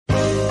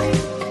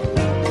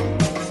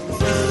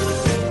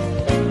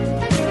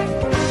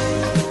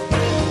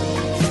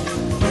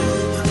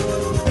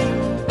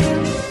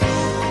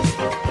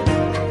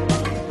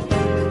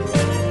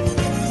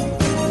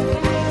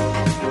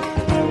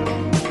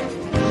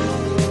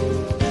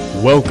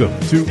Welcome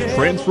to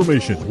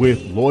Transformation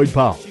with Lloyd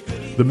Powell.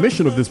 The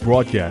mission of this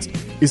broadcast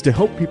is to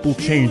help people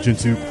change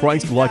into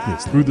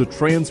Christ-likeness through the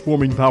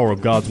transforming power of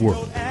God's Word.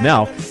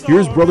 Now,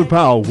 here's Brother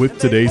Powell with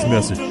today's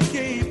message.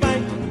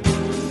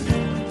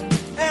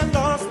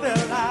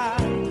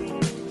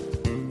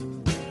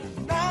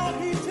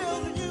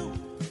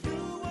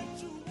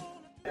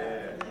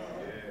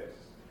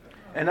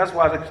 And that's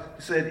why it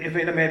said, if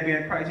any man be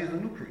in Christ, he's a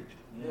new creature.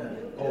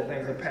 All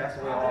things are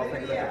passed away, all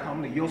things are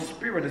become new. Your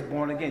spirit is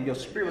born again. Your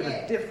spirit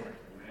is different.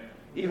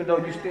 Even though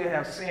you still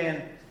have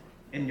sin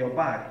in your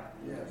body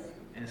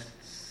and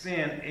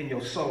sin in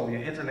your soul,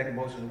 your intellect,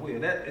 emotion, and will.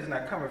 That is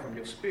not coming from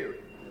your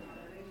spirit.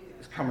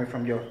 It's coming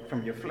from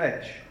your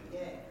flesh.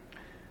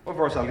 What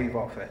verse I leave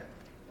off at?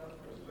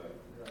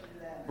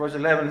 Verse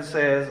 11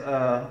 says,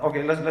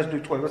 let's do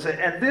 12. It says,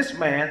 and this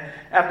man,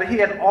 after he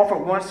had offered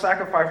one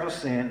sacrifice for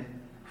sin,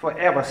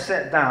 forever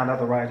sat down at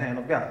the right hand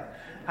of God.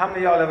 How many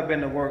of y'all ever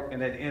been to work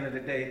and at the end of the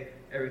day,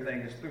 everything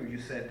is through? You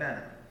sat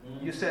down.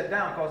 You sat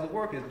down because the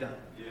work is done.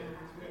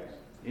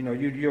 You know,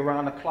 you're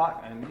around the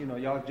clock, and you know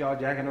y'all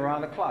jacking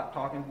around the clock,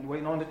 talking,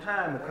 waiting on the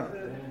time to come,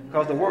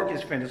 because the work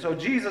is finished. So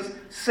Jesus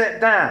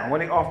sat down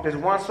when he offered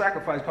this one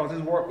sacrifice because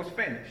his work was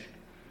finished.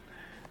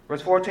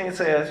 Verse 14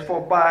 says, For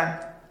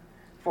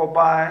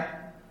by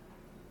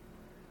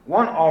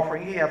one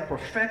offering he hath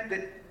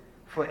perfected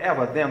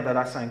forever them that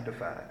are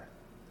sanctified.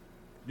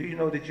 Do you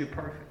know that you're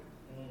perfect?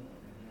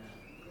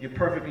 You're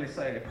perfectly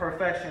saved.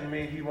 Perfection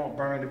means you won't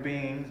burn the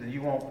beams and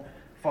you won't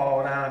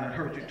fall down and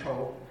hurt your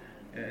toe.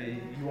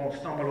 You won't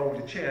stumble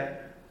over the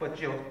chair. But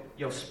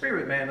your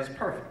spirit, man, is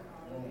perfect.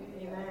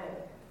 Amen.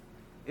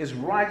 It's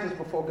righteous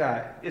before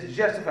God. It's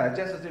justified,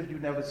 just as if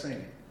you've never seen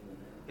it.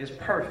 It's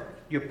perfect.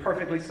 You're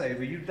perfectly saved.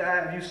 When you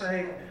die and you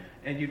saved,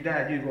 and you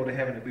died, you go to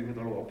heaven to be with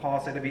the Lord.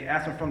 Paul said to be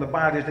absent from the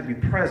body is to be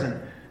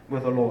present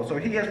with the Lord. So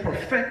he has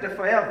perfected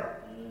forever.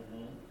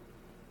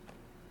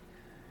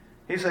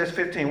 He says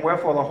 15,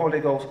 wherefore the Holy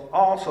Ghost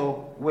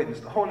also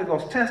witnessed. The Holy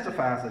Ghost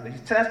testifies of it. He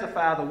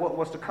testifies of what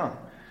was to come,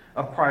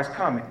 of Christ's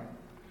coming.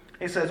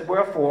 He says,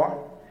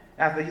 wherefore,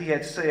 after he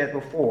had said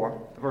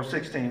before, verse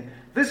 16,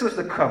 this is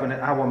the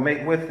covenant I will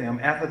make with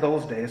them after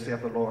those days,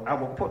 saith the Lord. I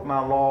will put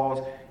my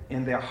laws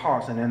in their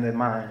hearts and in their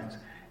minds,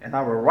 and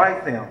I will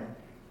write them.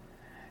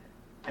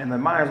 In their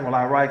minds will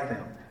I write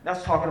them.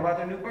 That's talking about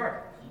the new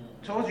birth.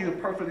 Told you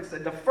perfectly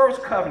said. The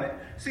first covenant.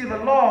 See, the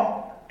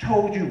law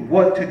told you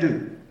what to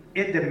do.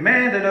 It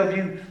demanded of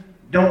you,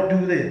 don't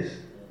do this.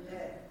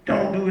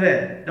 Don't do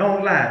that.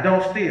 Don't lie.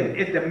 Don't steal.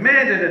 It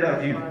demanded it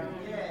of you.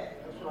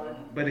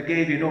 But it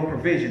gave you no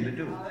provision to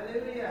do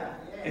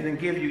it. It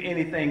didn't give you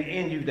anything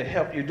in you to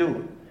help you do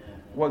it.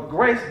 What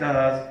grace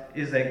does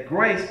is that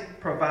grace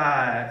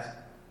provides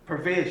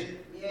provision.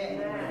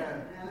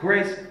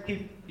 Grace,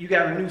 you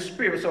got a new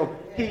spirit. So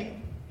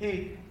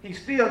he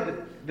still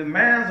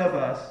demands of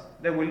us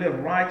that we live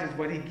righteous,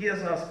 but he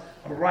gives us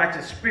a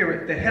righteous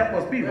spirit to help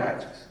us be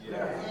righteous.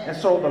 And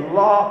so the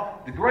law,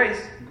 the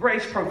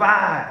grace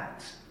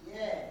provides.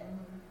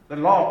 The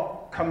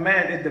law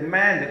commanded,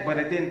 demanded, but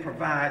it didn't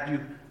provide you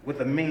with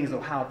the means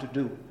of how to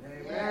do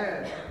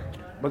it.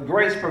 But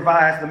grace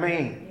provides the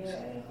means.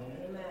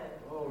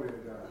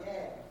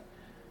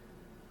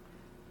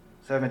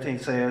 17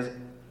 says,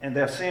 and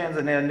their sins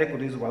and their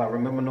iniquities will I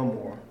remember no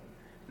more.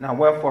 Now,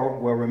 wherefore,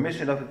 where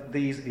remission of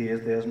these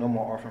is, there is no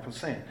more offering for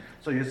sin.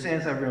 So your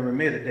sins have been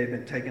remitted. They've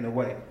been taken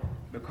away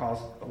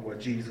because of what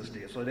Jesus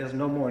did. So there's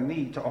no more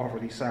need to offer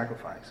these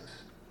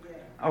sacrifices.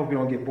 I hope you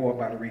don't get bored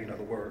by the reading of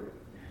the word.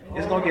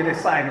 It's going to get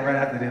exciting right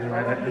after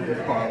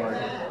this part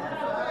right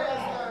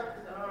here.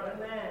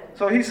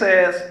 So he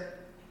says,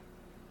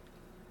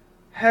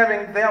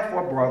 having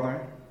therefore,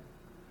 brethren,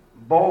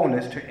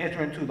 boldness to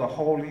enter into the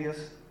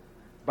holiest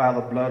by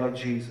the blood of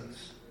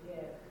Jesus.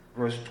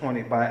 Verse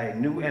 20, by a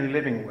new and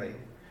living way,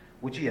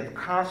 which he hath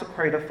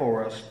consecrated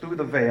for us through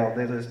the veil,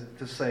 that is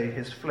to say,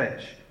 his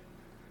flesh,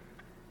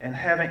 and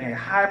having a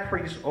high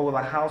priest over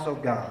the house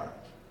of God.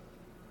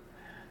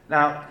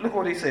 Now, look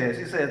what he says.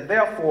 He says,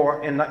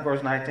 therefore, in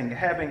verse 19,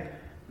 having,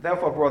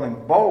 therefore, brethren,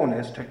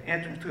 boldness to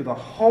enter into the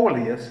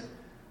holiest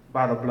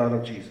by the blood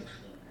of Jesus.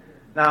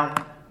 Now,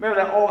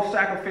 remember that old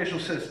sacrificial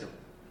system.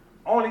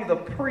 Only the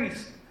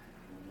priest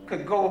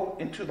could go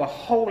into the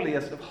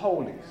holiest of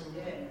holies.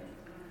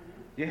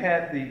 You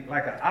had an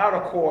outer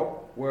court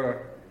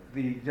where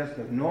just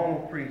the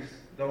normal priests,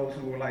 those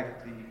who were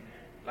like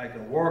the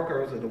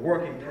workers or the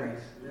working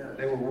priests,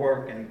 they would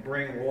work and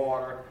bring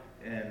water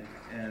and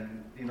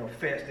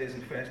fetch this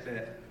and fetch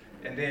that.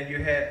 And then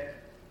you had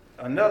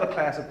another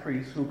class of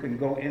priests who can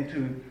go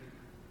into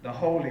the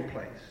holy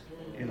place,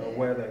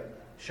 where the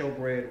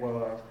showbread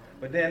was.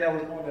 But then there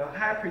was only the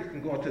high priest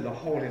can go into the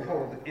holy of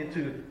holies,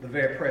 into the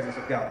very presence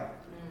of God.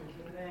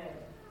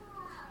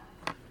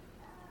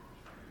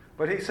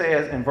 But he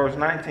says in verse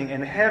 19,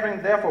 and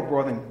having therefore,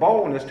 brethren,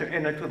 boldness to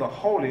enter into the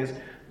holiest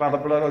by the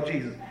blood of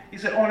Jesus. He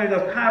said only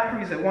the high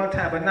priest at one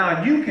time, but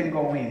now you can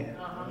go in.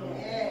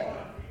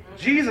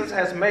 Jesus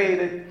has made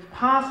it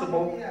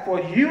possible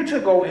for you to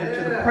go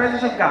into the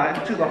presence of God,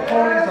 into the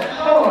holies of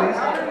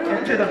holies,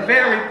 into the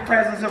very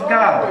presence of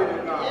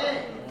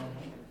God.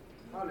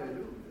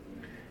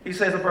 He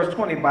says in verse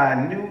 20, by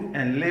a new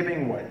and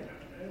living way.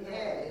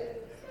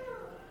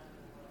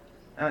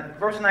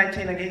 Verse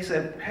 19 again, he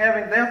said,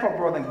 having therefore,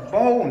 brethren,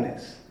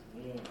 boldness.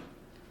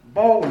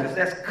 Boldness,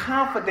 that's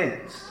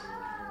confidence.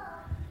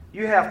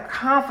 You have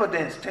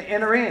confidence to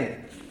enter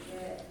in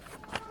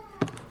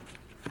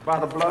by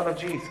the blood of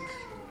Jesus.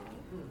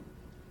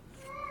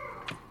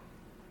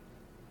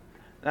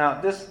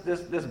 Now,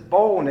 this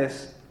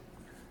boldness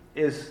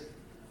is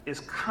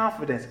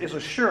confidence, is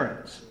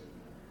assurance.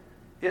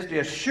 It's the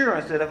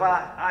assurance that if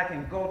I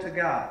can go to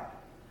God.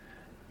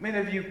 Many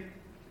of you,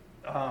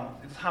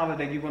 this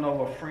holiday, you went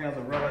over a friend's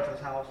or relative's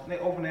house, and they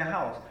opened their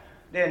house.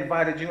 They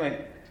invited you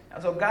in.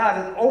 And so God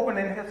is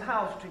opening his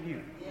house to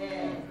you.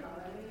 Yeah.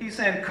 He's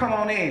saying, come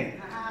on in.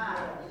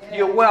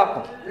 You're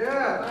welcome.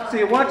 Yeah. See,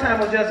 at one time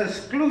it was just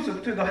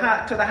exclusive to the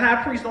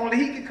high priest. Only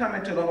he could come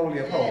into the Holy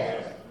of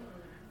Holies.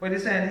 But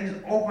he's saying he's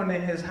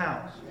opening his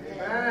house.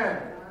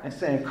 Amen. And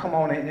saying, come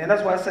on in. And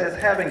that's why it says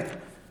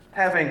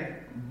having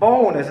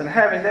boldness, and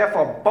having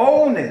therefore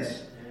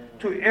boldness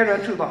to enter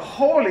into the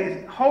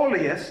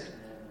holiest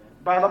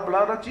by the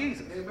blood of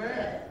Jesus.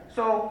 Amen.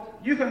 So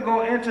you can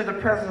go into the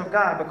presence of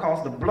God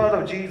because the blood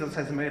of Jesus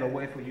has made a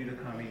way for you to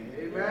come in.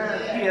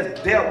 Amen. He has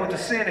dealt with the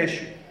sin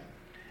issue.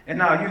 And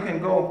now you can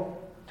go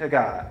to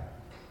God.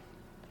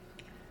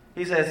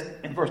 He says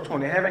in verse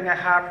 20, having a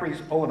high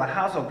priest over the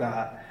house of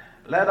God,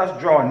 let us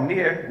draw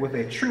near with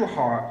a true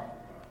heart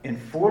in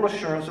full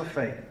assurance of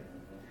faith,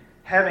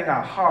 having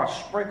our hearts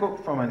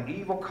sprinkled from an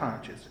evil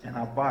conscience and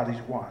our bodies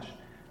washed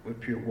with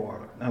pure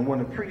water. Now when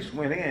the priest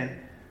went in,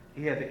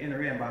 he had to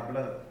enter in by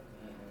blood.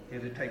 He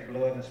had to take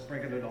blood and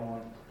sprinkle it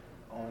on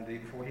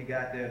before he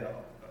got there,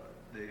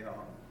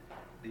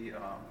 the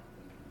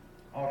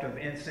altar of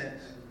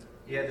incense.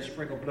 He had to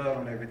sprinkle blood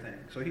on everything.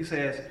 So he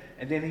says,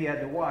 and then he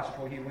had to wash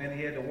before he went.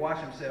 He had to wash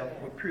himself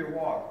with pure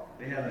water.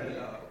 They had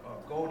a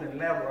golden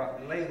laver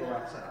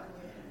outside,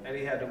 and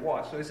he had to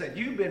wash. So he said,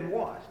 you've been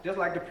washed, just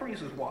like the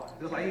priest was washed,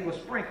 just like he was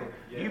sprinkled.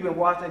 Yeah. You've been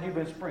washed and you've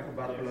been sprinkled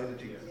by the blood of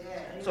Jesus.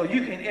 Yeah. So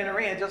you can enter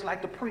in just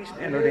like the priest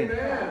entered in.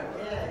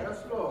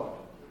 Yes, Lord.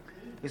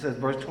 He says,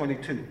 verse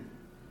 22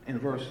 and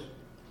verse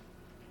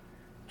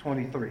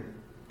 23.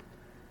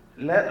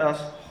 Let us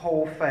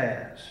hold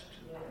fast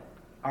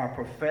our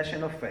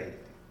profession of faith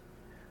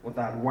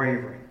without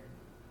wavering,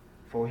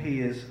 for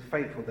he is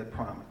faithful that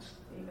promised.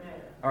 Amen.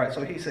 All right,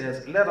 so he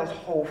says, let us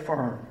hold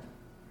firm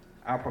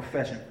our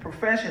profession.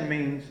 Profession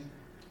means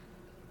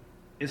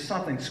it's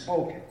something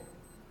spoken.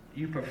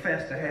 You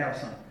profess to have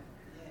something.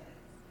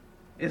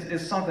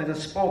 It's something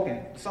that's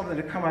spoken, something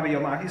to come out of your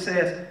mouth. He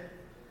says,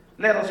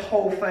 let us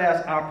hold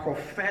fast our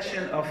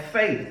profession of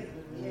faith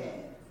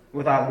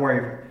without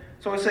wavering.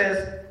 So it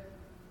says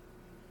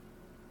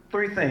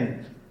three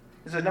things.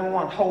 It says, number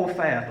one, hold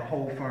fast or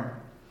hold firm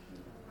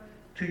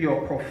to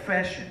your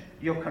profession,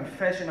 your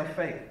confession of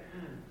faith.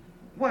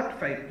 What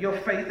faith? Your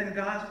faith in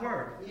God's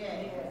word.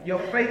 Your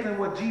faith in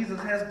what Jesus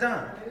has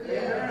done.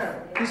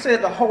 He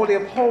said the Holy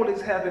of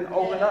Holies have been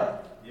opened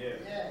up.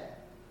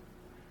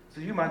 So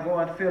you might go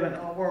out feeling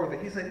unworthy.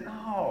 He said,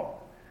 no.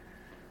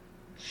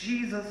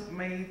 Jesus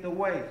made the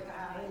way.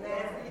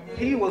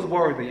 He was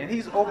worthy, and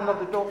he's opened up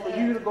the door for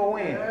you to go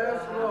in.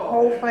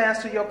 Hold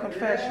fast to your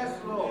confession.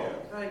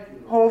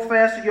 Hold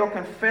fast to your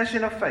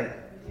confession of faith.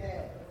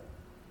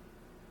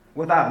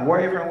 Without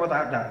wavering,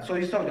 without doubt. So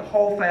he's told you,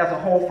 hold fast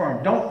and hold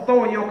firm. Don't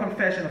throw your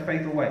confession of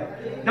faith away.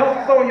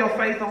 Don't throw your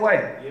faith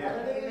away.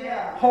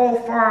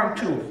 Hold firm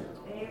to it.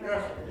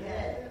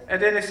 And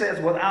then it says,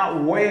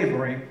 without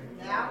wavering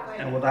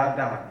and without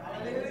doubt.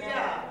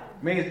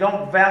 Means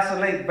don't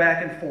vacillate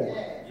back and forth.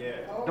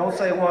 Don't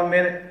say 1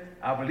 minute,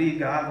 I believe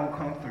God will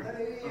come through.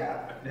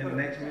 Then the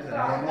next minute,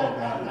 I don't know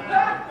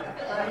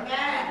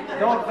God.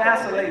 Don't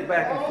vacillate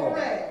back and forth.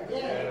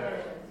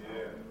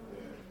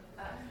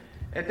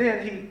 And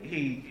then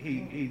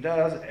he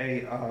does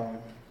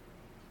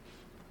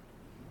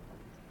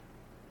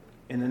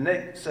in the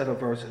next set of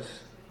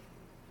verses,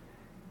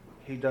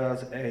 he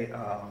does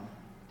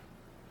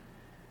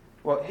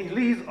he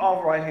leaves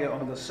off right here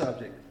on the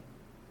subject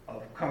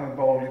of coming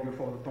boldly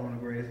before the throne of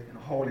grace and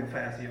holding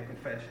fast to your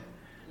confession.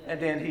 And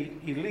then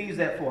he leaves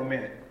that for a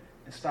minute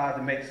and starts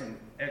to make some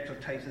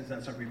exhortations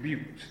and some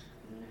rebukes.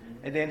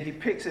 And then he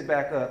picks it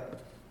back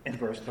up in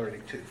verse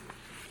 32.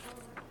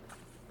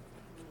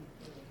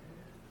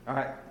 All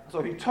right,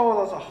 so he told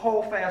us to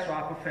hold fast to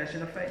our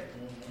profession of faith.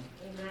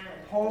 Amen.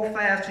 Hold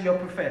fast to your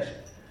profession.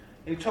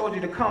 He told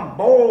you to come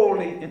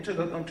boldly into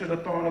the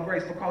throne of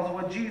grace because of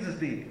what Jesus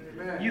did.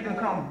 Amen. You can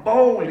come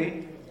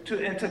boldly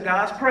into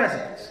God's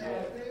presence.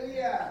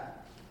 Hallelujah.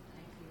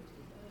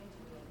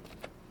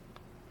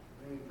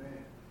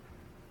 Amen.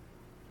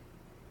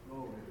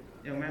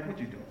 Young man, what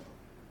you doing?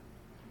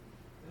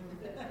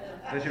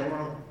 That's your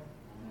mom?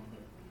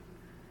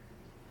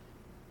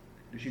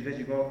 Did she let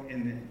you go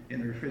in the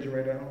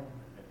refrigerator at home?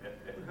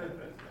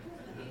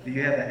 Do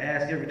you have to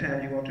ask every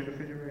time you go to the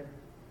refrigerator?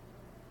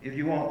 If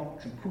you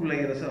want some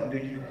Kool-Aid or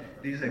something,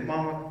 do you say,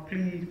 Mama,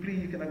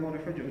 please, can I go in the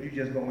refrigerator? Or you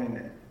just go in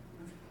there?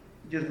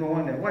 You just go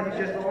in there. Why you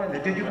just go in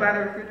there? Did you buy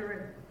the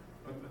refrigerator?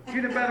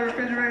 You didn't buy the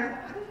refrigerator?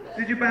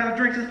 Did you buy the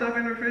drinks and stuff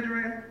in the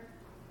refrigerator?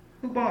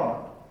 Who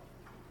bought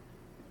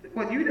it?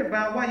 Well, you didn't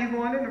buy it. Why you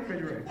going in the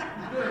refrigerator?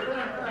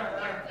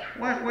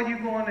 Why you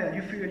going there?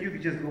 You feel you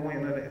could just go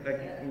in like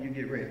when you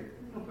get ready.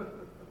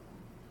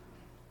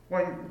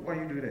 Why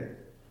you do that?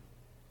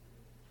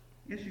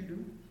 Yes, you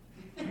do.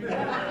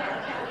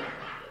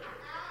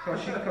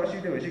 Because she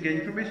do it. She gave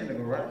you permission to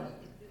go, right?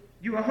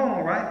 You at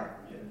home, right?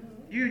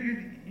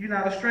 You're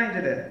not a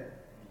stranger there.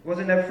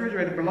 Wasn't that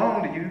refrigerator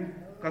belonged to you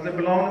because it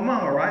belonged to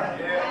Mama, right?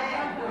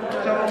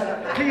 So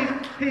he's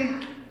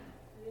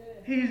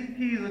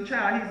a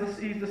child.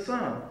 He's the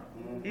son.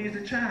 He's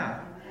a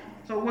child.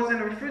 So what's in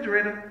the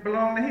refrigerator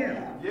belonged to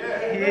him.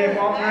 Yeah. He ain't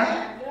walking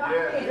out.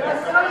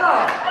 Yes, sir.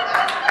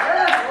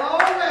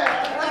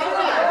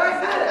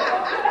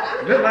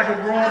 Look like a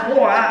grown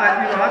boy.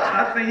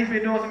 I think he's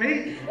been doing some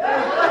eating.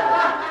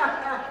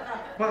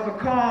 But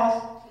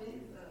because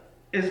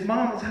it's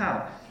Mama's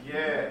house.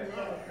 Yeah.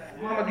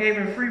 Mama gave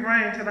him free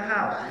reign to the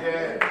house.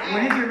 Yeah.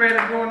 When he get ready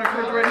to go in the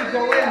refrigerator, he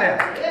go in there.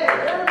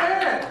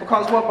 Yeah.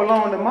 Because what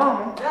belonged to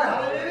Mama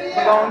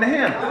belonged to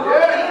him.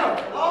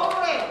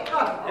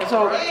 Yeah. And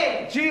so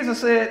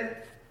Jesus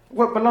said,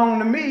 what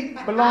belonged to me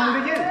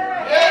belonged to you.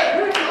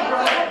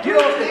 You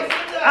know,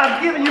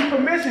 I've given you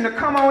permission to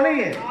come on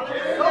in.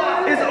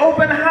 It's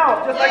open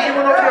house, just like you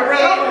went over to a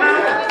relative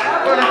house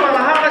for the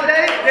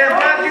holiday. They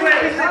invite you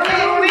and he said,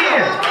 come on in.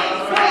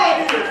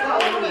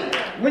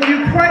 When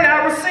you pray,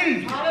 I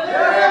receive you.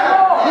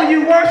 When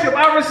you worship,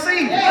 I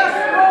receive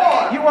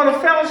it. You want to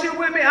fellowship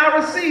with me? I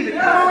receive it.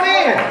 Come on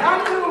in.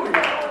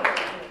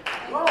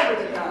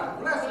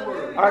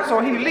 All right, so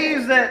he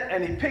leaves that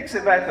and he picks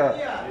it back up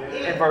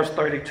in verse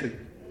 32.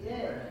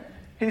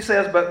 He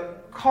says,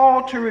 but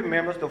call to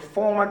remembrance the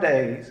former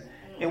days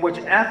in which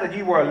after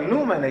you were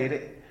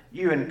illuminated,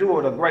 you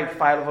endured a great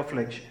fight of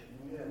affliction.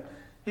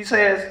 He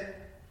says,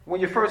 when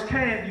you first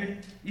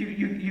came,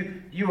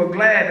 you were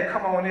glad to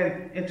come on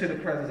into the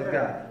presence of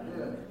God.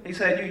 He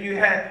said you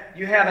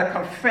had a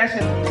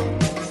confession.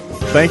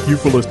 Thank you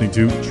for listening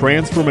to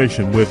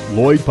Transformation with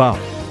Lloyd Powell.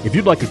 If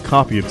you'd like a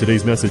copy of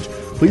today's message,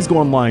 please go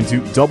online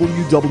to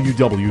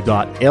www.lpmin.com.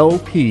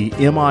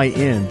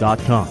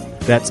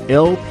 That's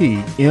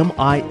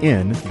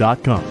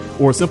lpmin.com.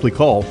 Or simply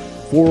call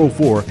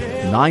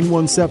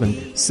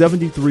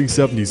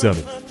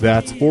 404-917-7377.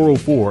 That's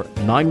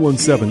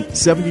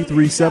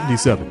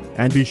 404-917-7377.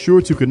 And be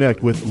sure to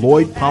connect with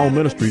Lloyd Powell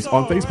Ministries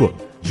on Facebook.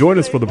 Join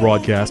us for the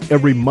broadcast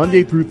every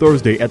Monday through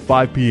Thursday at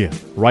 5 p.m.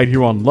 right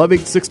here on Love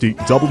 860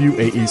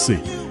 WAEC.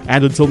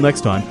 And until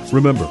next time,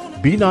 remember,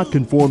 be not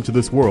conformed to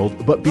this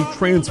world, but be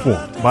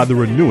transformed by the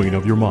renewing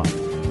of your mind.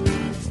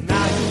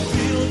 Now you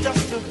feel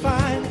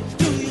justified,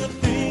 do your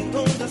thing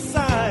on the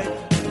side,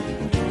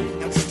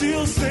 and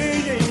still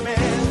say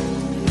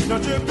amen.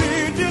 Don't you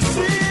be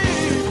deceived.